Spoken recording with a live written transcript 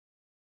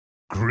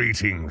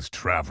Greetings,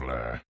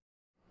 traveler.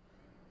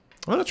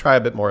 I'm gonna try a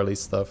bit more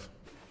Elise stuff.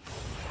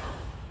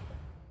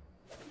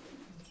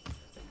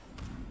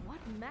 What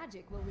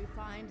magic will we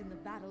find in the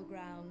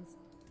Battlegrounds?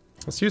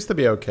 This used to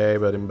be okay,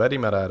 but in Betty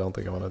meta I don't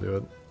think I want to do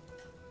it.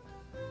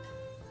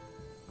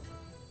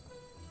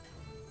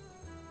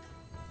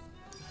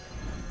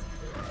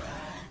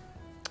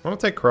 I'm gonna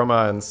take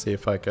Chroma and see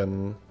if I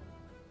can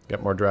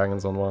get more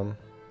dragons on one.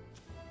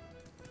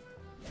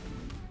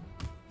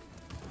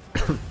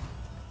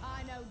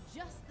 I know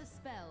just the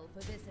spell for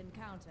this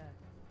encounter.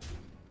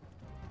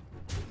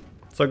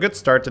 So a good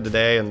start to the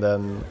day and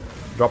then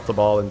drop the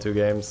ball in 2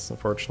 games,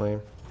 unfortunately.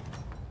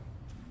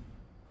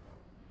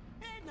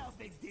 No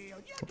big deal. You're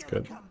That's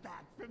gonna good. come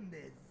back from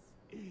this,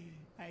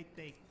 I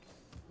think.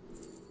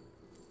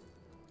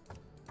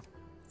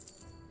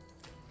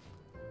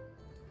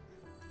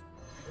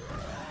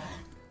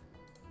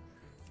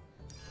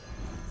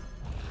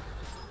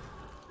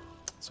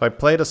 So I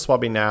played a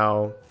Swabby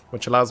now,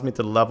 which allows me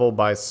to level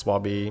by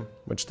Swabby,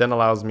 which then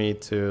allows me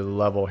to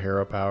level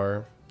hero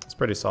power. It's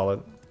pretty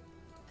solid.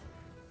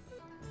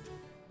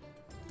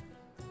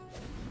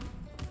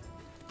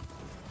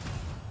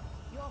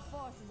 Your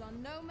forces are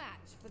no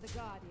match for the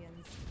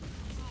Guardians.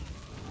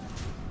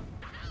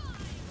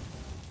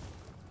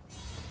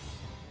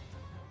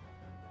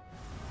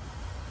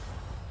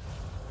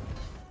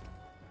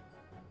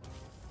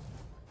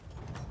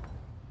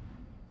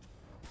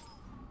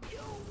 You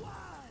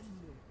won!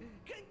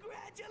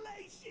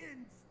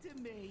 Congratulations to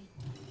me.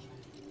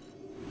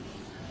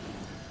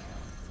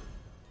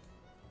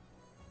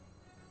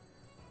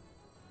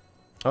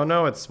 Oh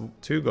no, it's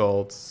 2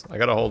 golds. I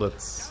gotta hold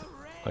it,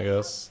 I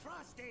guess.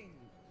 Frosting.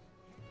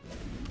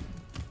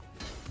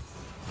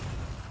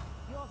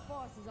 Your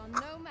forces are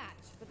no match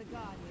for the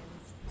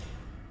Guardians.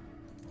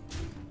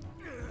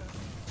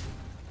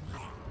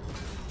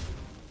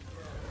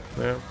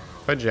 Yeah,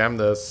 if I jam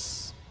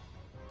this,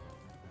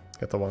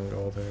 get the 1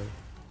 gold here.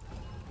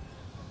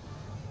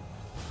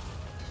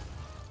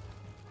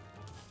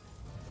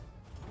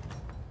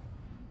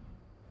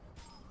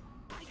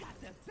 I got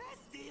the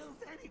best deals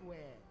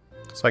anywhere.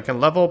 So I can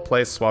level,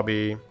 play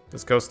Swabby.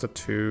 This goes to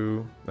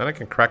 2. Then I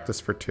can crack this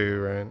for 2,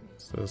 right?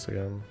 Let's do this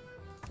again.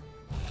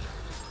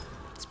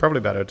 It's probably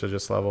better to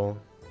just level.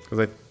 Because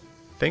I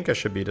think I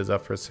should beat his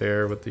Zephyrus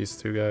here with these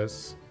 2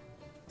 guys.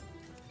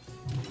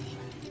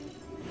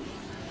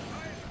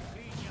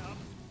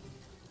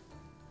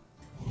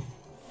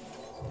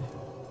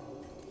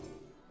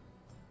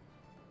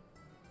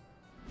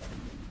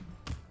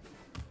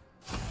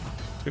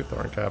 Two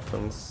Thorn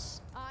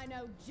Captains. I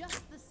know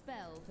just the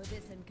spell for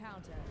this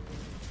encounter.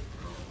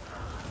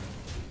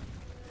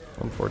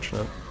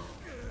 Unfortunate.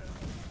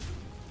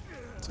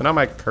 So now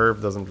my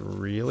curve doesn't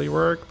really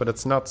work, but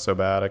it's not so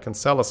bad. I can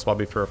sell a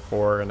Swabby for a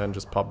 4 and then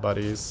just pop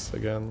buddies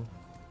again.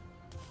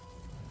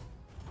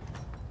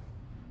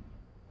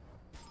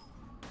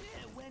 Yeah,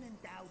 when in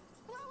doubt,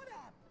 blow it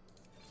up.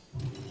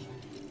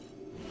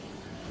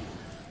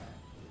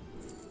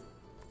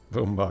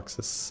 Boombox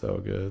is so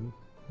good.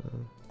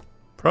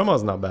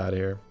 Promo's not bad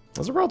here.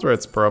 There's a world where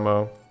it's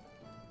promo.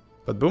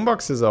 But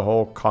Boombox is a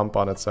whole comp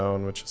on its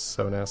own, which is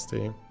so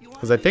nasty.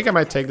 Because I think I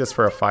might take this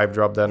for a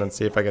 5-drop then and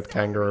see if I get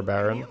Kangaroo or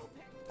Baron.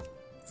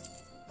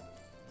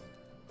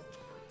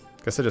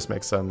 Guess it just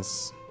makes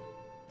sense.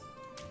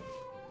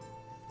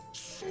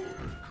 You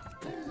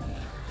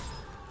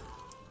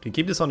can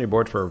keep this on your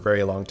board for a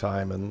very long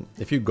time, and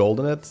if you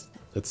golden it,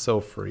 it's so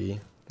free.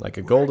 Like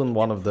a golden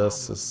one of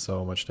this is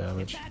so much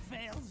damage. That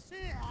fails.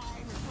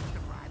 I report the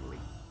bribery.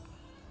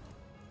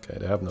 Okay,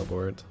 they have no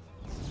board.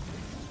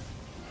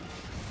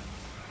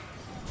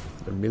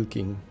 They're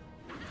milking.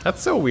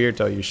 That's so weird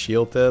though, you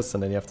shield this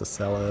and then you have to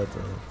sell it.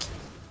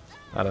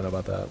 I don't know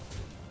about that.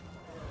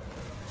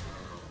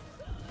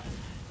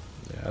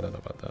 Yeah, I don't know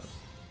about that.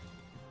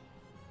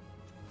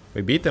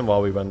 We beat them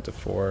while we went to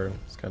 4.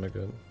 It's kind of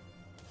good.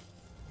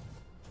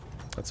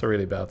 That's a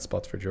really bad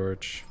spot for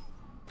George.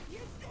 You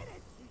did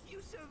it.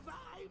 You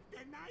survived,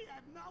 and I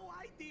have no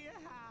idea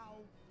how.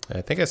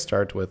 I think I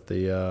start with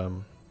the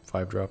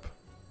 5-drop.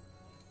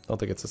 I don't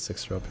think it's a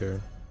 6-drop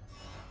here.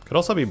 Could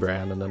also be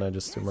Brand, and then I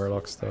just do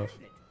Murloc stuff.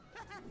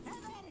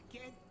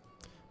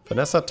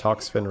 Vanessa,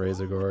 Toxfin,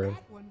 Razorgore.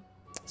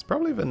 It's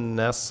probably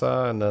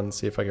Vanessa, and then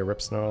see if I get Rip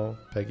Snarl,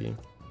 Peggy.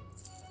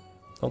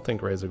 Don't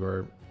think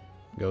Razorgore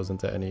goes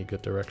into any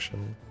good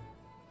direction.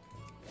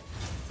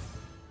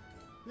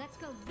 Let's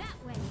go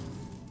that way.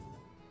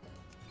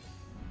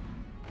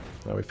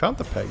 Oh, we found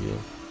the Peggy.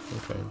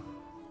 Okay.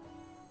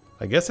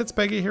 I guess it's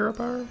Peggy Hero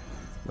Power?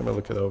 Let me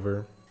look it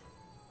over.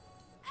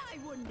 I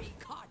wouldn't be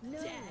caught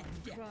No dead.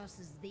 one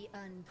crosses the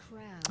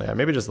uncrowned. Yeah,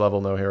 maybe just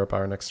level no Hero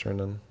Power next turn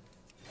then.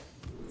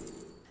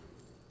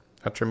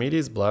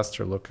 Atramedes,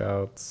 Blaster,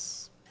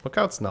 Lookouts.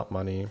 Lookouts not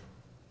money.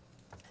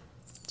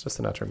 It's just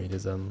an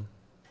Atramedes then.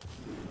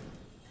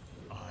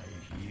 I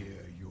hear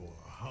your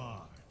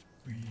heart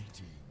beating.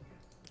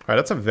 Alright,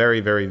 that's a very,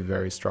 very,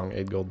 very strong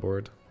 8 gold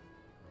board.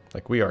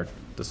 Like, we are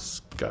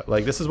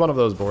like, this is one of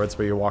those boards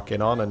where you walk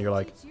in on and you're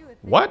like,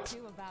 what?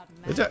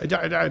 It's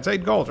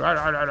 8 gold.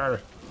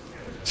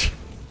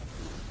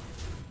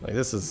 Like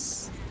this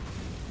is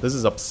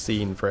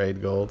obscene for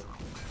 8 gold.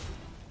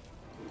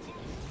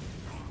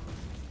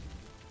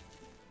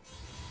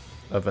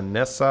 A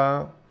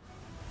Vanessa,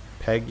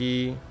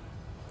 Peggy,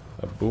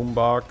 a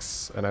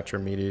Boombox, and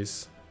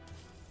Atramedes.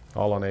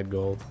 All on 8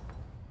 gold.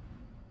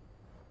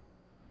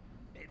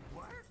 It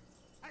worked.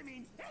 I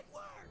mean, it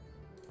worked.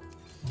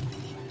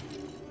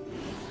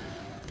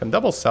 Can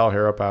double sell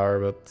hero power,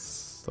 but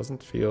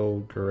doesn't feel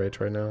great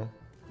right now.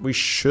 We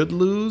should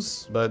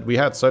lose, but we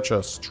had such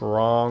a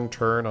strong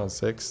turn on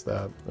 6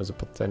 that there's a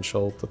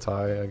potential to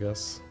tie, I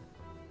guess.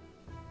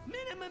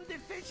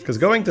 Because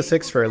going to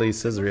 6 for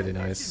Elise is really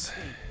nice.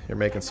 You're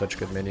making such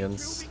good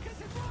minions.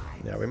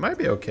 Yeah, we might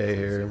be okay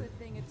here.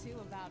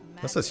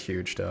 This is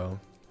huge though.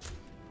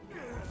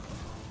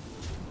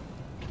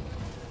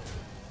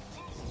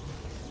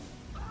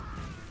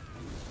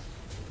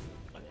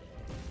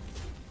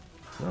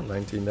 Oh,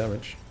 19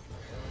 damage.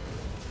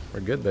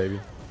 We're good, baby.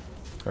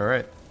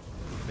 Alright.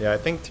 Yeah, I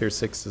think tier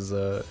 6 is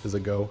a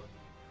go.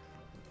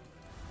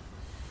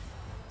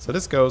 So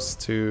this goes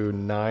to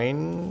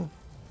 9.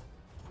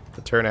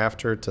 The turn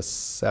after to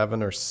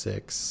 7 or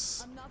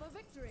 6. Another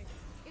victory.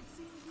 It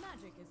seems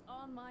magic is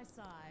on my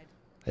side.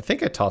 I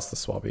think I toss the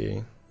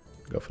Swabby.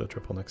 Go for the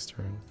triple next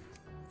turn.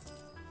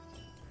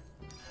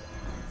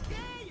 Yeah,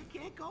 you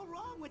can't go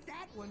wrong with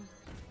that one.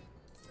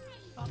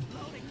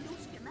 Uploading new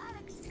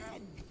schematics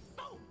and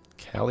boom.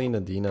 Kali,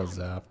 Nadina,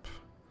 Zap.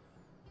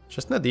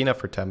 Just Nadina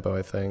for tempo,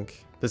 I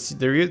think.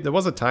 There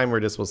was a time where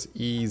this was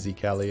easy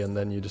Kali, and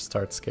then you just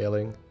start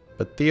scaling.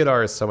 But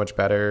Theodore is so much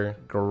better.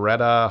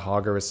 Greta,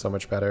 Hogger is so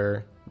much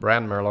better.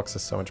 Brand Murlocs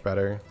is so much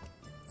better.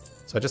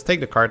 So I just take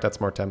the card that's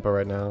more tempo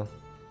right now.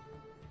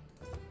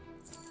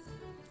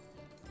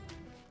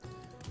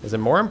 Is it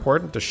more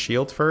important to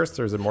shield first,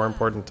 or is it more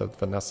important to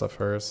Vanessa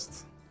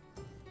first?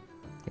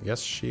 I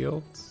guess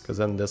shield, because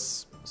then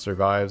this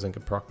survives and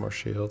can proc more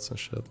shields and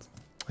shit.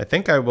 I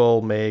think I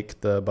will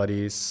make the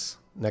buddies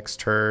next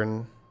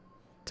turn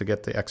to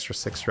get the extra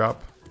 6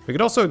 drop. We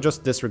could also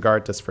just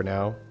disregard this for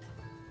now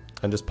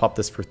and just pop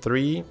this for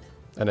 3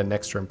 and then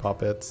next turn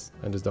pop it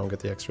and just don't get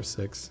the extra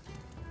 6.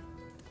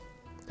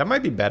 That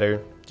might be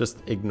better. Just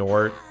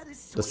ignore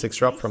the 6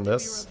 drop from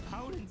this.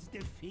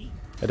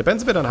 It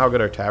depends a bit on how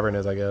good our tavern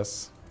is, I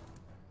guess.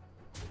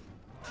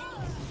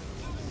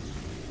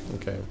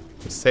 Okay,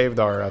 we saved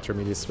our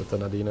Atramedes with the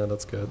Nadina,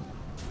 that's good.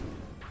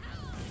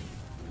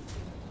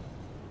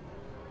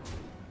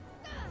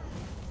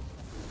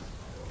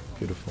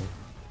 Beautiful.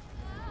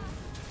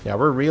 Yeah,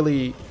 we're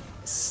really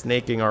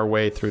snaking our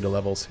way through the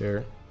levels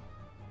here.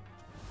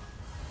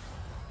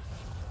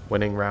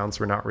 Winning rounds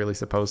we're not really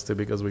supposed to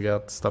because we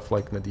got stuff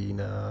like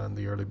Nadina and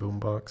the early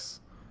boombox.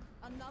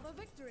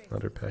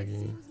 Another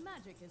Peggy.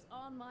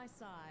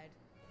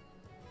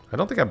 I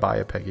don't think I buy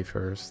a Peggy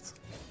first.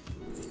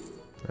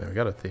 Yeah, we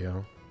got a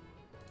Theo.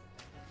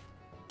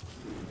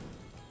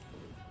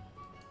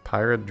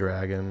 Pirate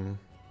Dragon.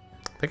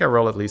 I think I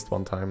roll at least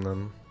one time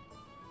then.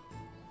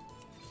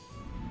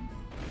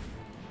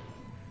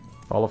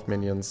 All of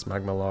minions,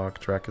 Magma Lock,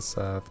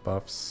 Dracasath,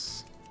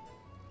 buffs.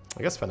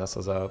 I guess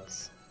Vanessa's out.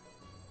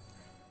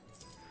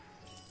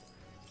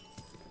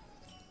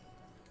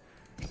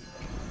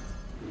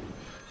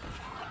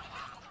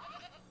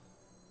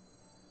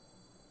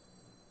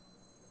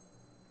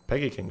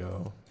 Peggy can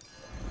go.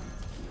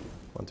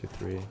 1, 2,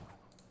 3.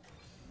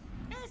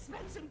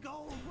 Spend some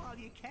gold while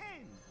you can.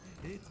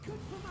 It's good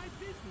for my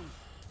business.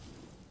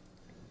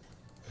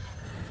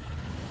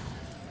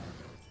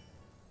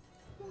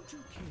 Would you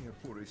care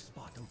for a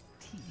spot of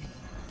tea?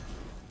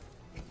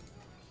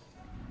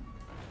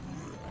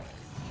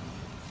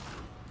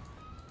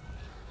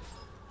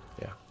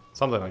 Yeah,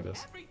 something like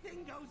this.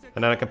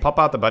 And then I can pop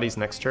out the buddies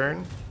next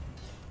turn.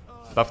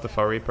 Buff the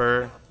Foe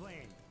Reaper.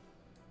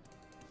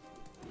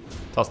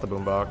 Toss the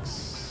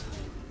boombox.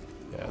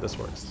 Yeah, this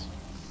works.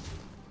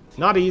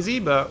 Not easy,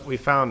 but we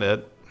found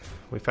it.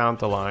 We found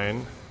the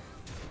line.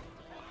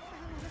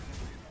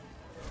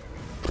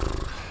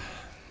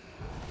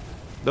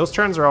 Those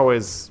turns are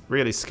always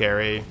really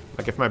scary.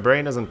 Like if my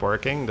brain isn't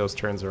working, those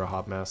turns are a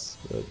hot mess.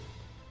 But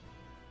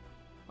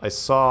I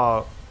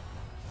saw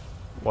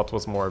what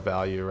was more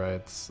value,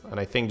 right? And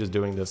I think just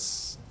doing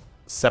this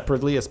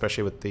separately,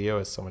 especially with Theo,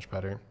 is so much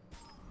better.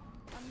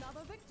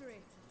 Another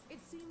victory. It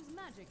seems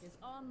magic is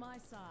on my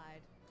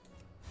side.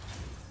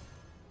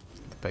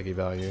 The Peggy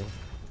value.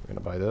 We're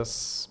gonna buy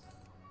this.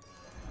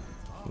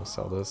 I'm gonna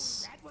sell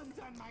this.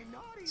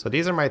 So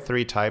these are my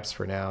 3 types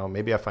for now.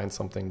 Maybe I find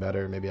something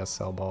better. Maybe I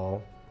sell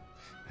ball.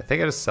 I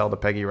think I just sell the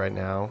Peggy right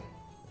now.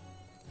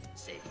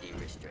 Safety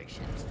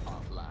restrictions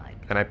offline.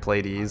 And I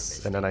play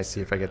these, and then I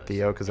see if I get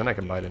Theo, because then I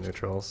can buy the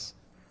neutrals.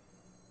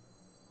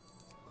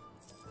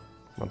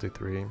 1, 2,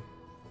 3.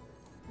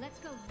 Let's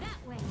go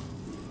that way.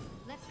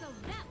 Let's go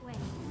that way.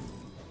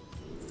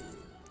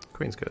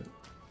 Queen's good.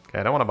 Okay,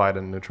 I don't want to buy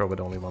the neutral with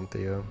only 1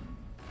 Theo.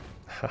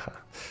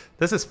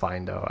 This is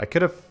fine though. I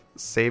could have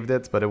saved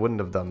it, but it wouldn't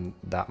have done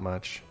that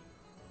much.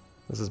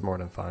 This is more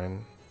than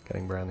fine.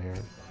 Getting Bran here.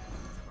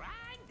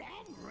 Primed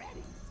and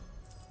ready.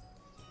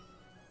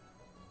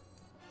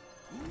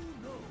 Who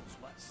knows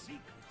what's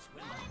Secrets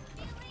will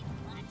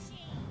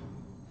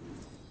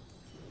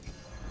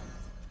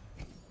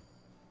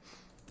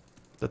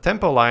The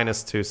tempo line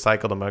is to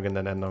cycle the mug and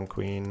then end on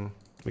queen.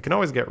 We can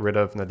always get rid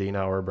of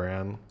Nadina or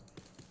Bran.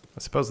 I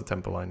suppose the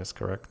tempo line is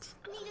correct.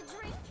 Need a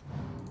drink?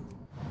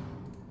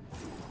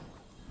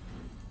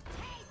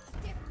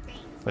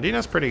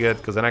 Nadina's pretty good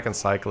because then I can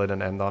cycle it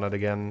and end on it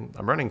again.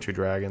 I'm running 2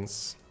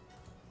 dragons.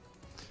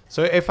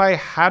 So if I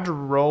had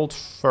rolled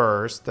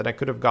first, then I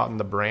could have gotten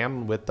the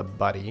Bran with the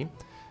buddy,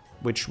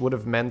 which would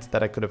have meant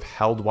that I could have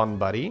held 1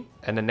 buddy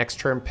and the next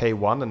turn pay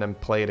 1 and then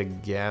play it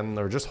again,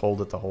 or just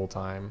hold it the whole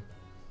time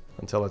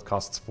until it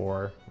costs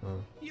 4.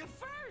 You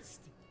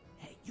first.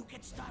 Hey, you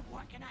can start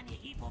working on your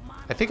evil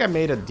mind. I think I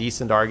made a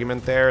decent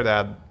argument there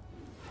that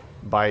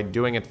by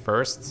doing it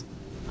first,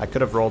 I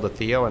could have rolled a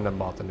Theo and then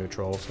bought the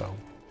neutral, so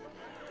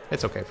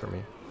it's okay for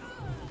me.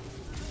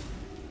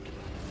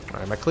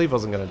 Alright, my cleave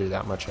wasn't going to do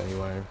that much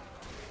anyway.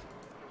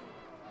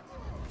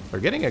 We're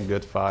getting a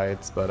good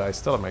fight, but I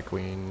still have my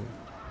queen.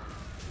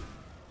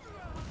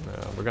 No,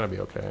 we're going to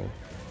be okay.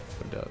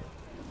 We're dead.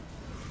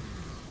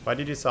 Why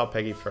did you sell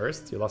Peggy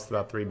first? You lost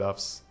about 3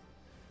 buffs.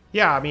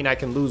 Yeah, I mean, I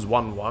can lose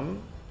 1-1,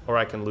 or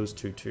I can lose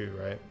 2-2,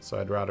 right? So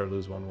I'd rather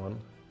lose 1-1.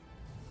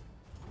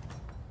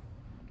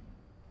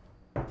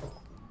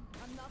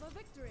 Another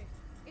victory.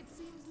 It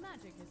seems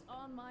magic is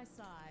on my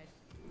side.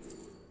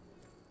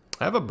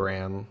 I have a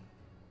Bran.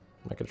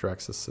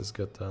 Mechadraxus is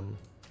good then.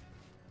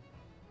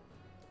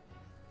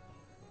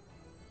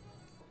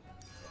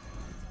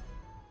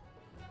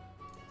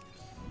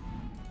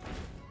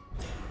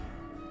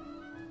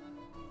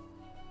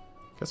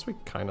 Guess we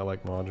kind of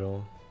like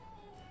module.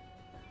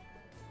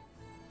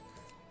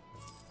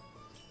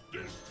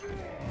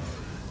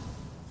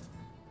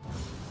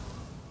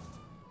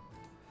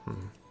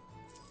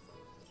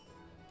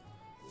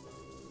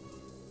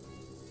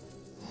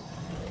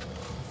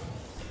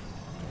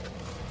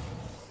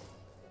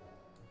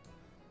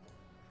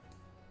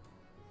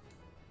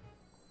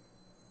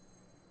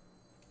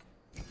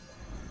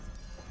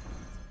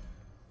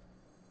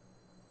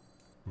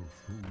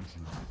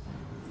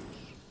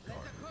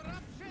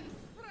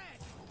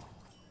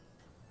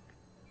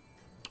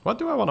 What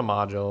do I want to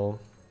module?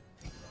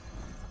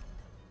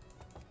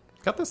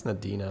 Got this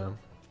Nadina.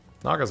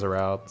 Nagas are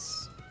out.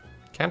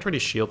 Can't really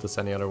shield this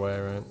any other way,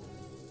 right?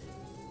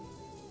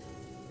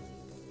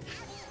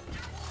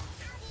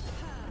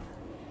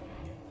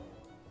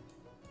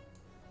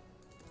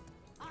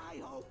 I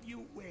hope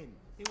you win.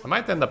 I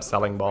might end up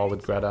selling ball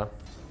with Greta.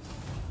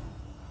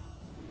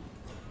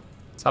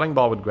 Selling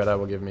ball with Greta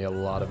will give me a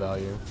lot of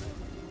value.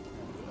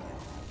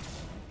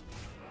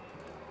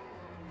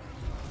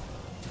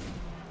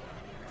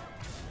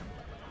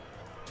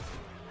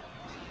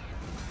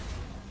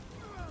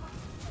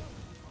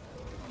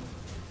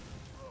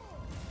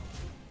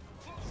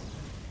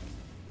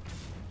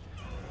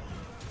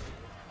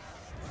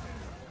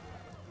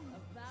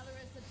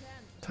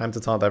 Time to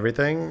taunt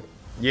everything?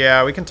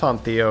 Yeah, we can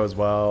taunt Theo as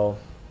well.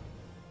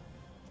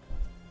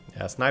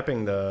 Yeah,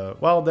 sniping the...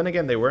 Well, then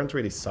again, they weren't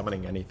really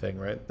summoning anything,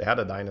 right? They had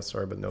a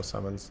dinosaur, but no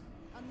summons.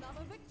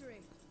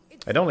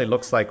 It only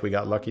looks like we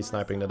got lucky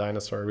sniping the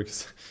dinosaur,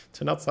 because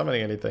to not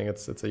summoning anything,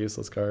 it's a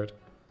useless card.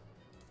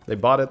 They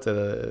bought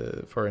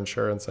it for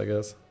insurance, I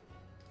guess.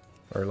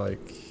 Or,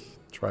 like,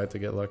 tried to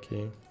get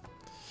lucky.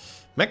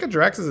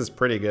 Mechadraxus is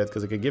pretty good,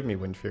 because it could give me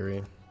Wind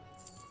Fury.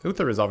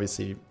 Uther is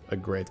obviously a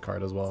great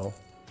card as well.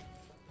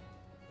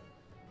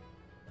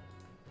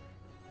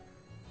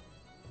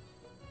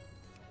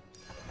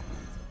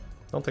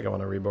 Don't think I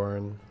want a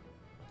Reborn.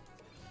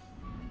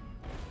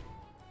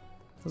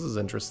 This is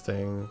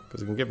interesting,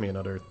 because it can give me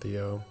another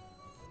Theo.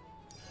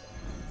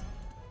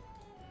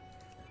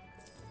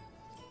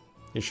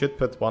 You should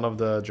put one of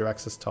the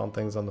Jiraxis taunt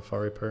things on the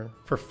Far Reaper.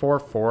 For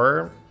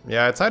 4-4,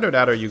 yeah, it's either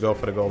that or you go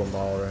for the Golden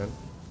Ball, right?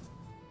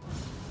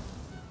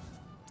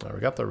 Oh,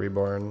 we got the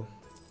Reborn.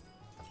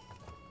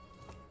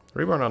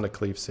 Reborn on the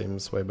Cleave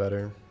seems way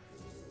better.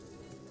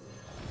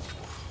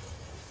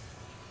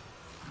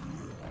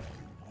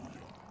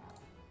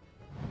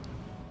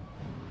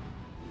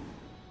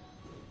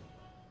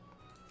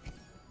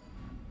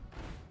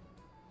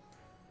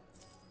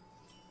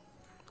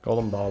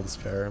 Golden Ball is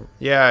fair.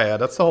 Yeah,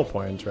 that's the whole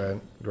point, right,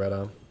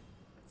 Greta?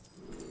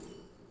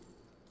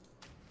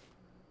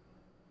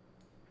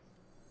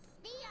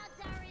 The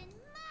odds are in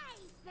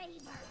my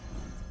favor.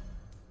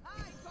 I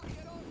got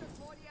it over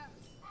for you.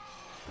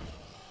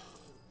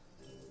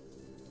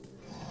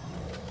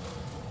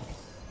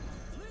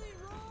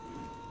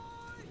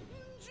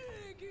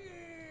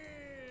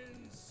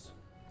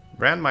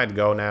 Bran might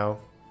go now,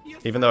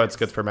 even though it's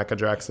good for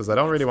Mechadraxus. I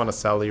don't really want to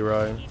sell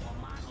Leroy.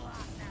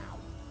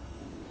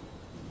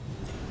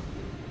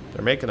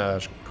 They're making a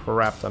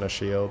crap ton of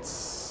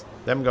shields.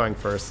 Them going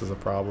first is a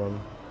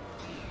problem.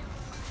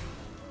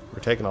 We're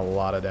taking a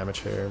lot of damage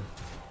here.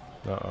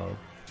 Uh-oh.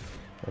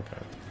 Okay.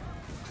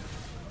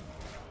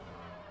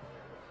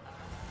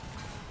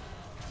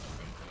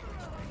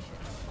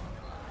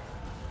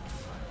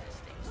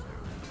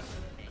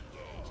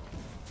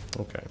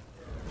 Okay.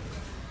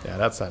 Yeah,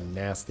 that's a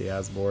nasty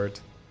ass board.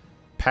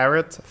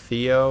 Parrot,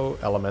 Theo,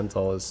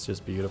 Elemental is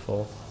just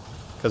beautiful.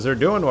 Because they're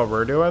doing what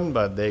we're doing,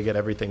 but they get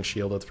everything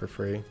shielded for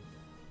free.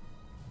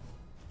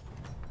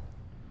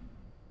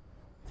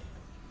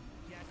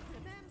 Just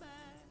remember,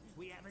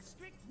 we have a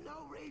strict no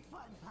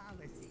refund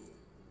policy.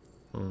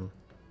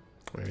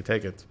 Maybe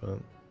take it, but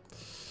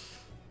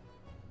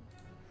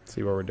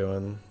see what we're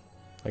doing.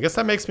 I guess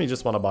that makes me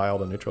just want to buy all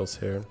the neutrals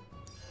here.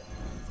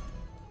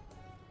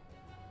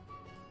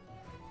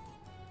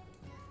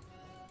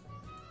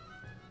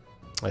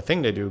 I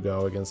think they do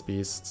go against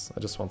beasts. I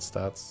just want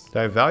stats. Do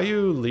I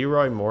value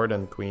Leroy more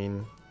than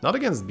Queen? Not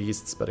against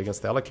beasts, but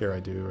against Alakir I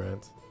do,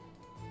 right?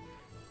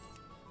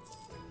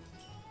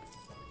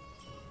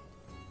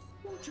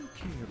 Won't you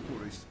care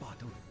for a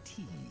spot of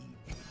tea?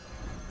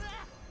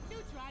 You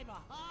drive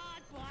a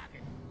hard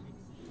bargain.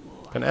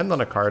 Can end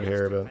on a card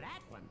here, but I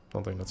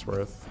don't think that's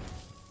worth.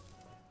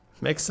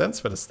 Makes sense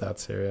for the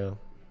stats here, yeah.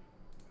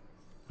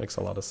 Makes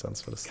a lot of sense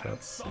for the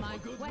stats. My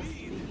quest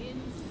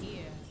begins here.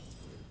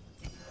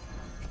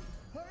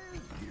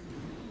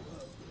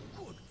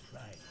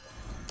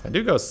 I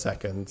do go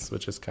second,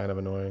 which is kind of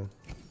annoying.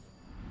 I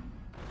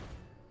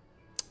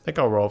think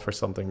I'll roll for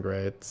something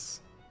great.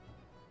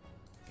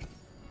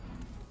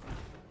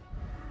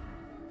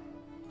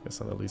 Guess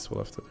then Elise will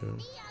have to do.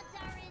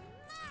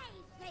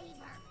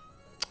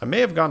 I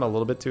may have gone a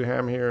little bit too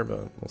ham here,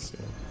 but we'll see.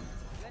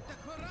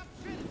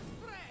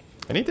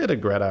 And he did a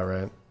Greta,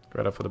 right?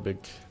 Greta for the big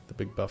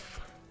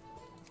buff.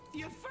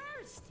 You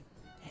first.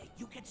 Hey,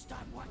 you can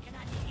start working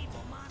on your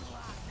evil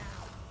monologue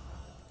now.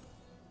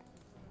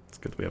 It's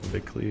good we have a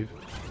big cleave.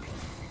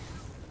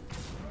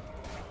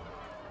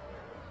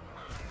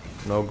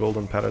 No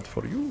golden parrot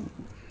for you.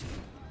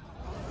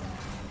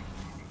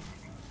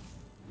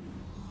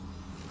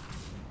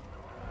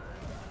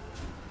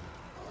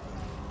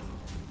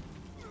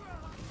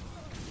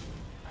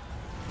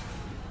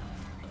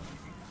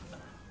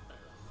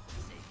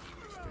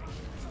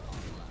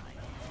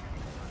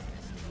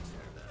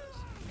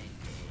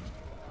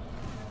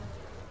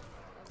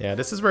 Yeah,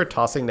 this is where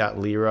tossing that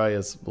Leroy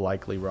is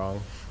likely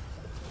wrong.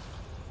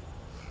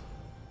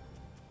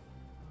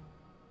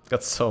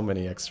 Got so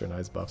many extra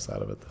nice buffs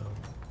out of it though.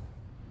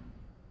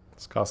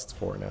 This costs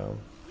 4 now.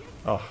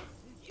 Oh.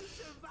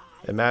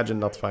 Imagine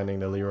not finding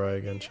the Leroy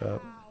again,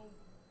 chat.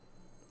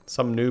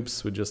 Some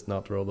noobs would just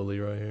not roll the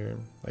Leroy here.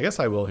 I guess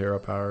I will hero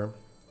power.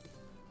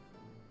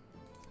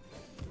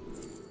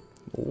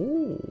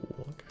 Ooh,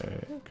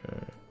 okay.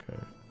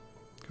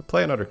 Could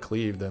play another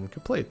cleave then.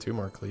 Could play 2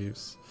 more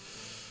cleaves.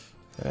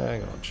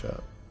 Hang on,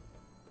 chat.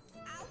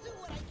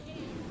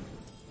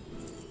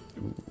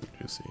 Ooh,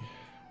 juicy.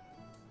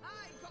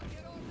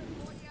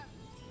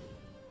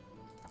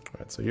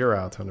 Alright, so you're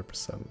out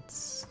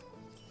 100%.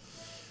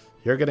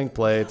 You're getting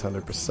played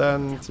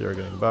 100%. You're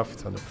getting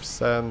buffed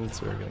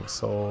 100%. You're getting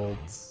sold.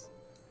 If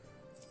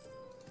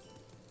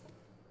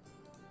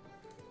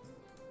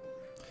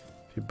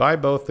you buy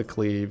both the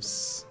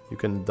cleaves, you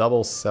can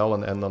double sell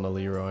and end on a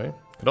Leroy. You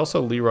could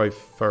also Leroy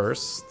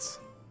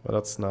first, but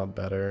that's not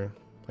better.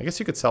 I guess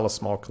you could sell a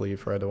small cleave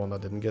for the one that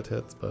didn't get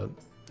hit, but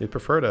you'd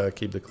prefer to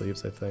keep the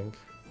cleaves, I think.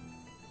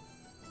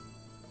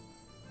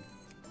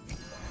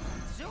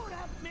 Suit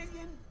up,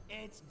 minion.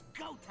 It's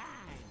go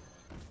time.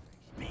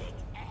 Big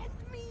and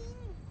mean.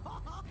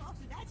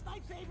 That's my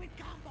favorite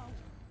combo.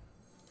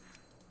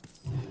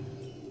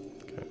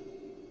 Okay.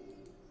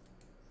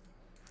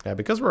 Yeah,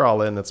 because we're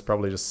all in, it's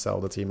probably just sell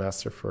the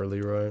T-Master for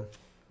Leroy.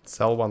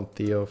 Sell one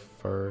Theo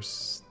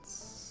first.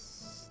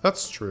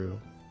 That's true.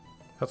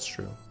 That's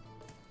true.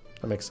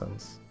 That makes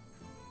sense.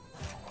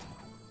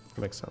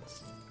 That makes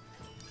sense.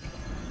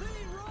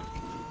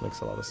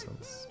 Makes a lot of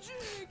sense.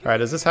 Alright,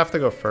 does this have to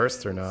go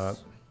first or not?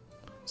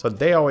 So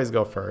they always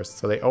go first.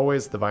 So they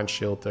always Divine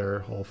Shield their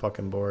whole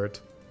fucking board.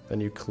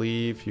 Then you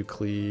cleave,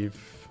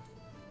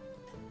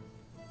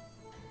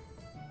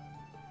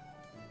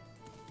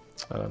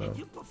 I don't know.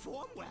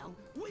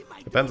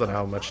 Depends on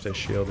how much they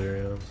shield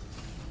here,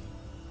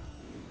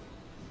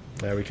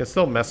 yeah. Yeah, we can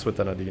still mess with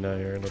an Adina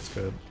here, that's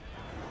good.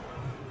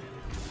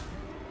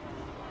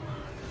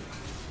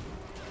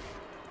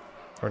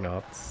 Or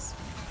not.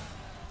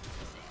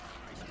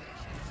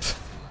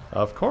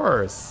 Of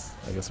course!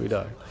 I guess we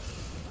die.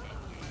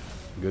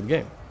 Good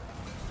game.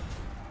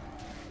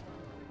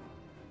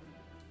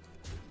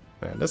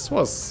 Man, this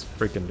was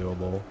freaking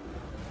doable.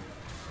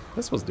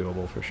 This was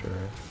doable for sure.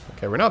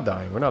 Okay, we're not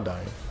dying. We're not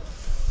dying.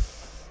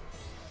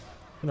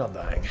 We're not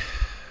dying.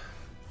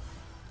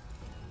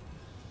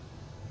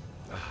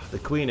 The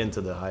queen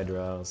into the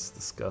Hydra was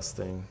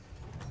disgusting.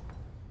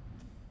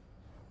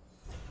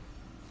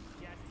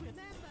 Just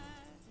remember,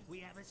 we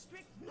have a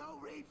strict no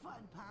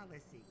refund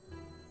policy.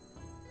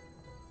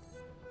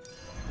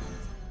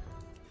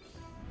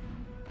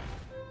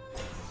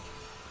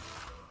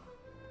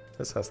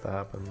 This has to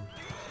happen.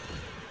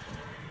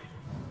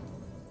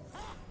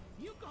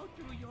 You go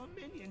through your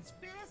minions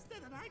faster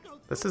than I go.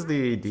 This is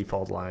the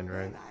default line,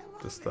 right?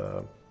 Just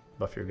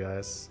buff your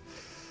guys.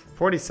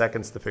 40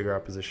 seconds to figure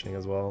out positioning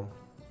as well.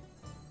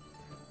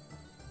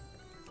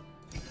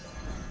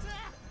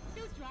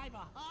 You drive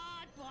a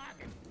hard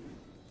bargain.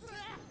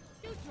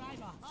 You drive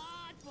a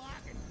hard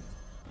bargain.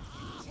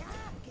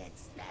 Job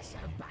gets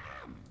special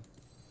bomb.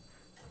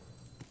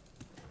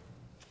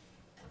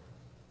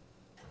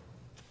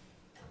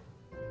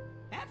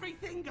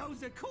 Everything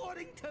goes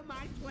according to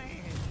my plan.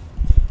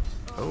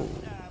 Oh.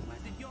 Was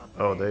it your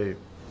Oh, plan?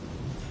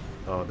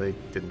 they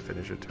didn't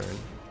finish a turn.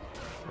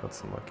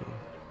 That's unlucky.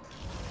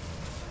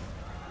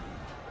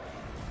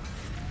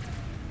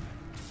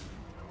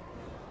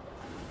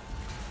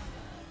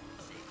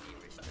 Safety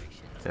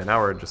restrictions. Yeah, now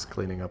we're just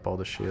cleaning up all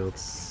the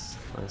shields.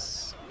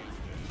 Nice.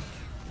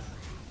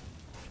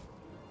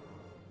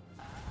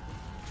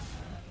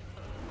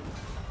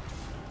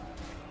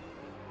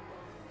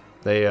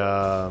 They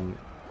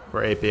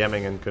were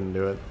APMing and couldn't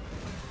do it.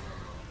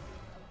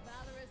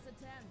 Valorous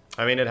attempt.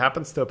 I mean, it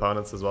happens to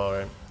opponents as well,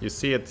 right? You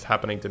see it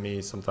happening to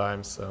me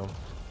sometimes, so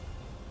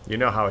you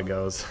know how it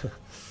goes.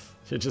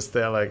 You're just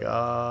there like,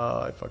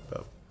 oh, I fucked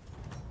up.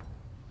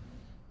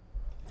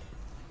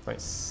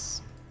 Nice.